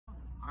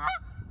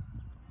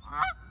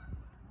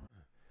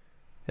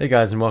Hey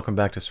guys, and welcome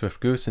back to Swift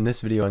Goose. In this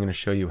video I'm going to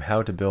show you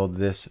how to build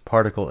this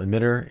particle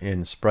emitter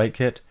in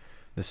SpriteKit.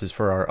 This is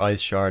for our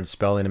ice shard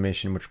spell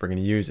animation, which we're going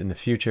to use in the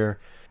future.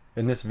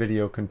 And this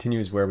video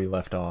continues where we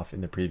left off in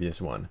the previous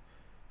one.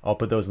 I'll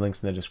put those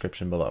links in the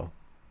description below.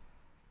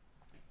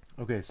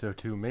 Okay, so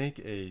to make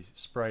a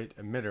sprite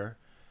emitter,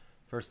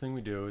 first thing we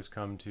do is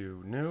come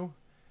to New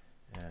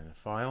and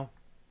File,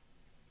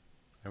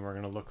 and we're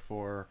going to look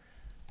for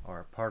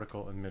our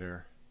particle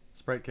emitter,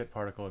 SpriteKit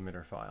particle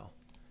emitter file.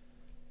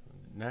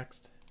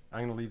 Next, I'm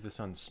going to leave this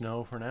on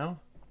snow for now.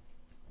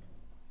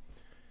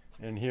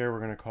 And here we're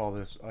going to call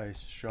this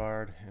ice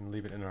shard and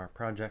leave it in our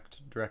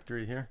project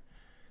directory here.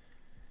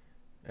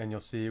 And you'll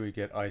see we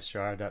get ice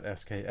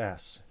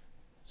shard.sks.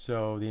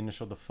 So the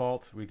initial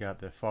default, we got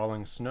the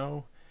falling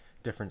snow,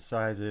 different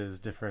sizes,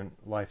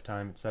 different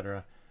lifetime,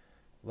 etc.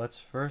 Let's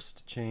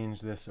first change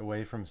this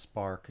away from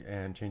spark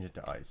and change it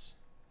to ice.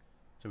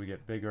 So we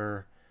get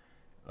bigger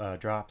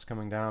drops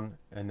coming down,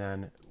 and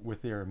then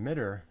with your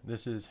emitter,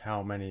 this is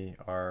how many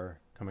are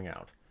coming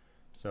out.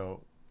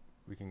 So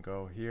we can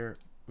go here,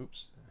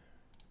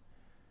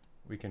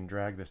 we can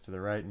drag this to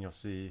the right and you'll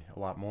see a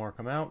lot more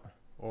come out,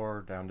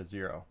 or down to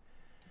 0.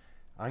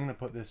 I'm going to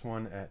put this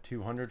one at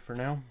 200 for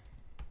now.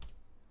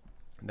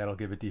 That'll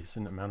give a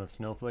decent amount of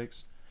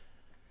snowflakes.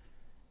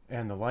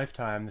 And the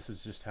lifetime, this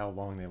is just how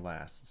long they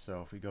last.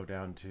 So if we go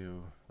down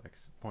to like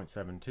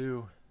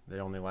 0.72, they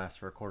only last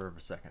for a quarter of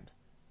a second.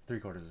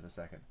 3/4 of a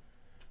second.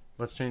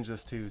 Let's change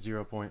this to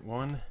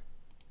 0.1.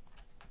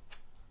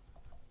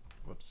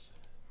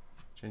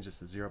 Change this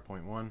to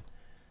 0.1,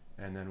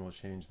 and then we'll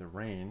change the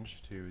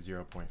range to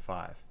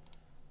 0.5.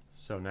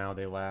 So now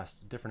they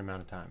last a different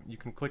amount of time. You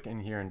can click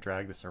in here and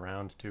drag this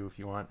around too if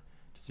you want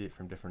to see it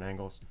from different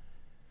angles.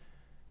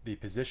 The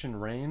position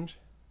range,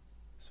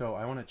 so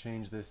I want to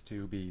change this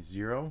to be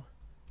 0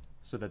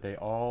 so that they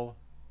all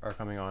are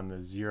coming on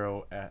the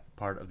 0 at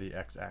part of the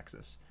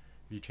x-axis.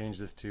 If you change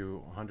this to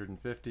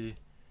 150,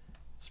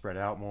 spread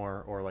out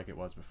more, or like it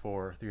was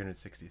before,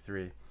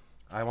 363.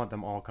 I want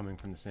them all coming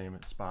from the same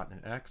spot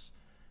in X.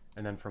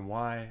 And then from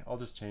Y, I'll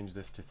just change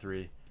this to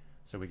 3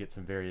 so we get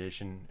some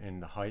variation in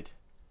the height.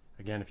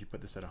 Again, if you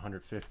put this at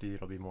 150,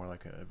 it'll be more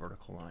like a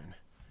vertical line.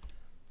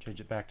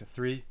 Change it back to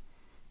 3.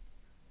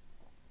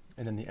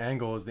 And then the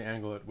angle is the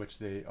angle at which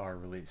they are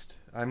released.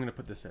 I'm going to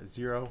put this at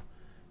 0,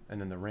 and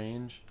then the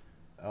range,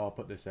 I'll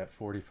put this at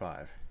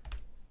 45.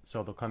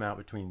 So they'll come out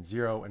between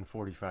 0 and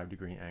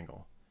 45-degree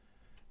angle.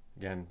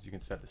 Again, you can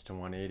set this to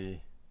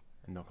 180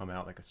 and they'll come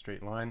out like a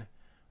straight line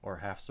or a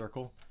half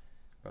circle,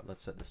 but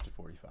let's set this to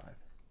 45.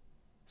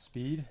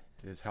 Speed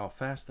is how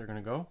fast they're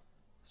going to go.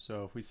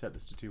 So if we set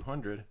this to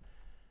 200,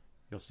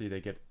 you'll see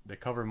they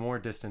cover more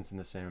distance in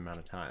the same amount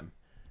of time.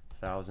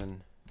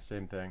 1,000,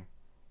 same thing.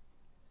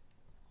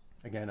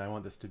 Again, I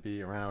want this to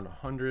be around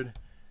 100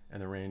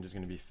 and the range is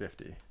going to be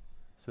 50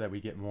 so that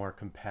we get more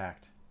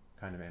compact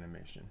kind of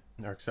animation.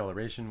 In our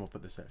acceleration, we'll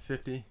put this at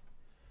 50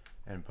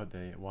 and put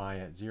the Y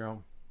at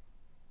 0.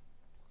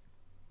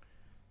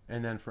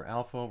 And then for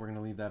alpha, we're going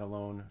to leave that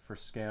alone. For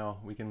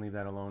scale, we can leave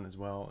that alone as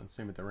well, and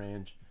same with the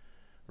range.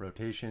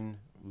 Rotation,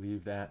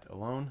 leave that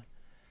alone.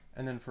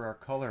 And then for our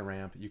color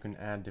ramp, you can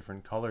add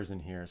different colors in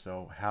here,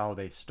 so how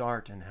they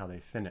start and how they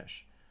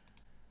finish.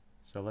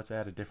 So let's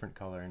add a different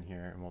color in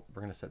here, and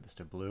we're going to set this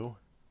to blue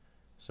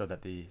so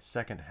that the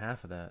second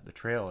half of the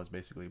trail is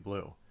basically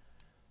blue.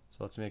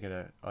 So let's make it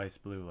a ice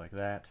blue like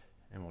that,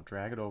 and we'll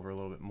drag it over a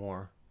little bit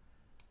more.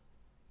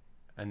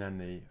 And then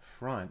the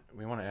front,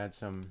 we want to add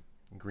some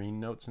green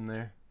notes in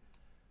there.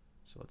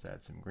 So let's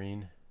add some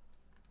green.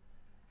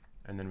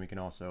 And then we can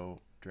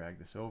also drag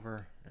this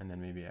over and then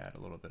maybe add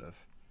a little bit of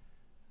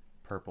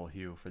purple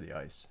hue for the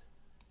ice.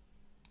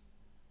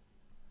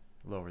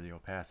 Lower the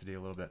opacity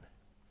a little bit.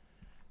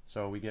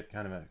 So we get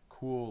kind of a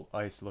cool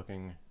ice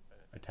looking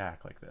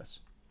attack like this.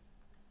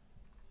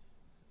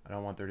 I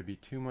don't want there to be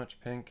too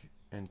much pink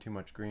and too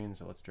much green,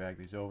 so let's drag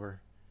these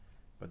over,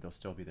 but they'll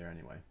still be there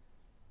anyway.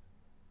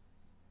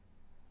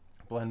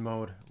 Blend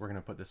mode, we're going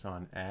to put this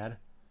on add,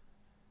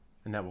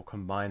 and that will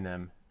combine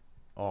them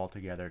all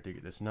together to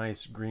get this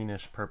nice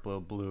greenish purple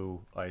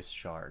blue ice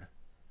shard.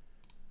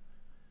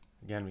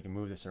 Again, we can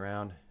move this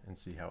around and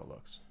see how it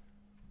looks.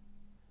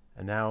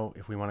 And now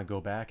if we want to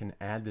go back and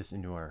add this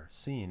into our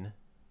scene,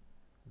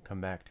 come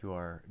back to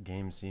our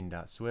game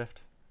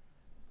scene.swift,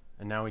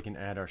 and now we can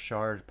add our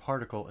shard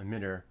particle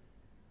emitter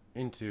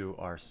into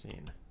our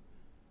scene.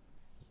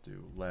 Let's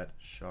do let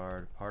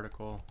shard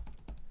particle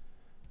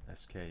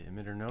sk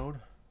emitter node.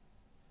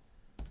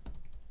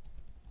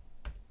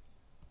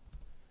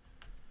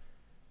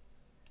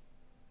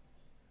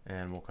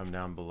 And we'll come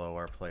down below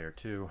our player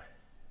 2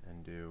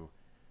 and do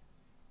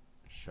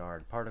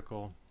shard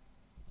particle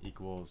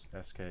equals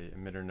sk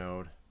emitter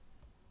node,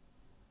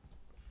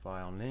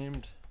 file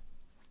named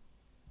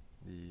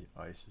the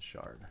ice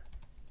shard.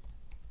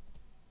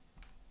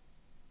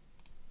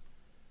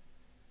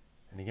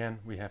 And again,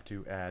 we have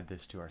to add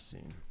this to our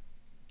scene.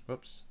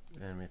 Whoops,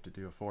 and we have to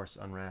do a force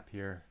unwrap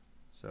here.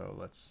 So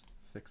let's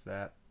fix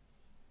that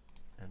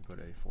and put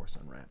a force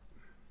unwrap.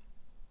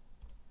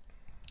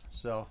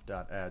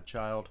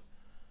 self.addChild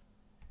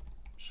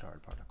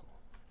shard particle.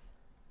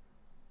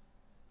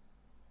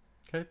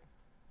 Okay,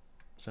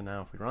 so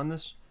now if we run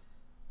this,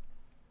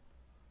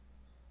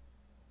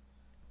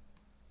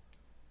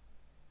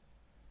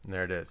 and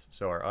there it is.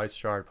 So our ice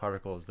shard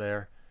particle is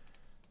there,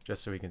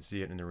 just so we can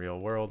see it in the real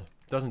world.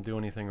 It doesn't do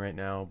anything right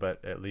now,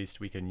 but at least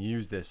we can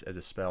use this as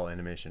a spell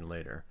animation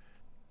later.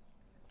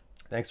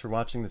 Thanks for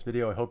watching this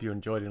video. I hope you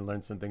enjoyed it and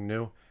learned something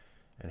new,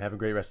 and have a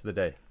great rest of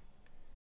the day.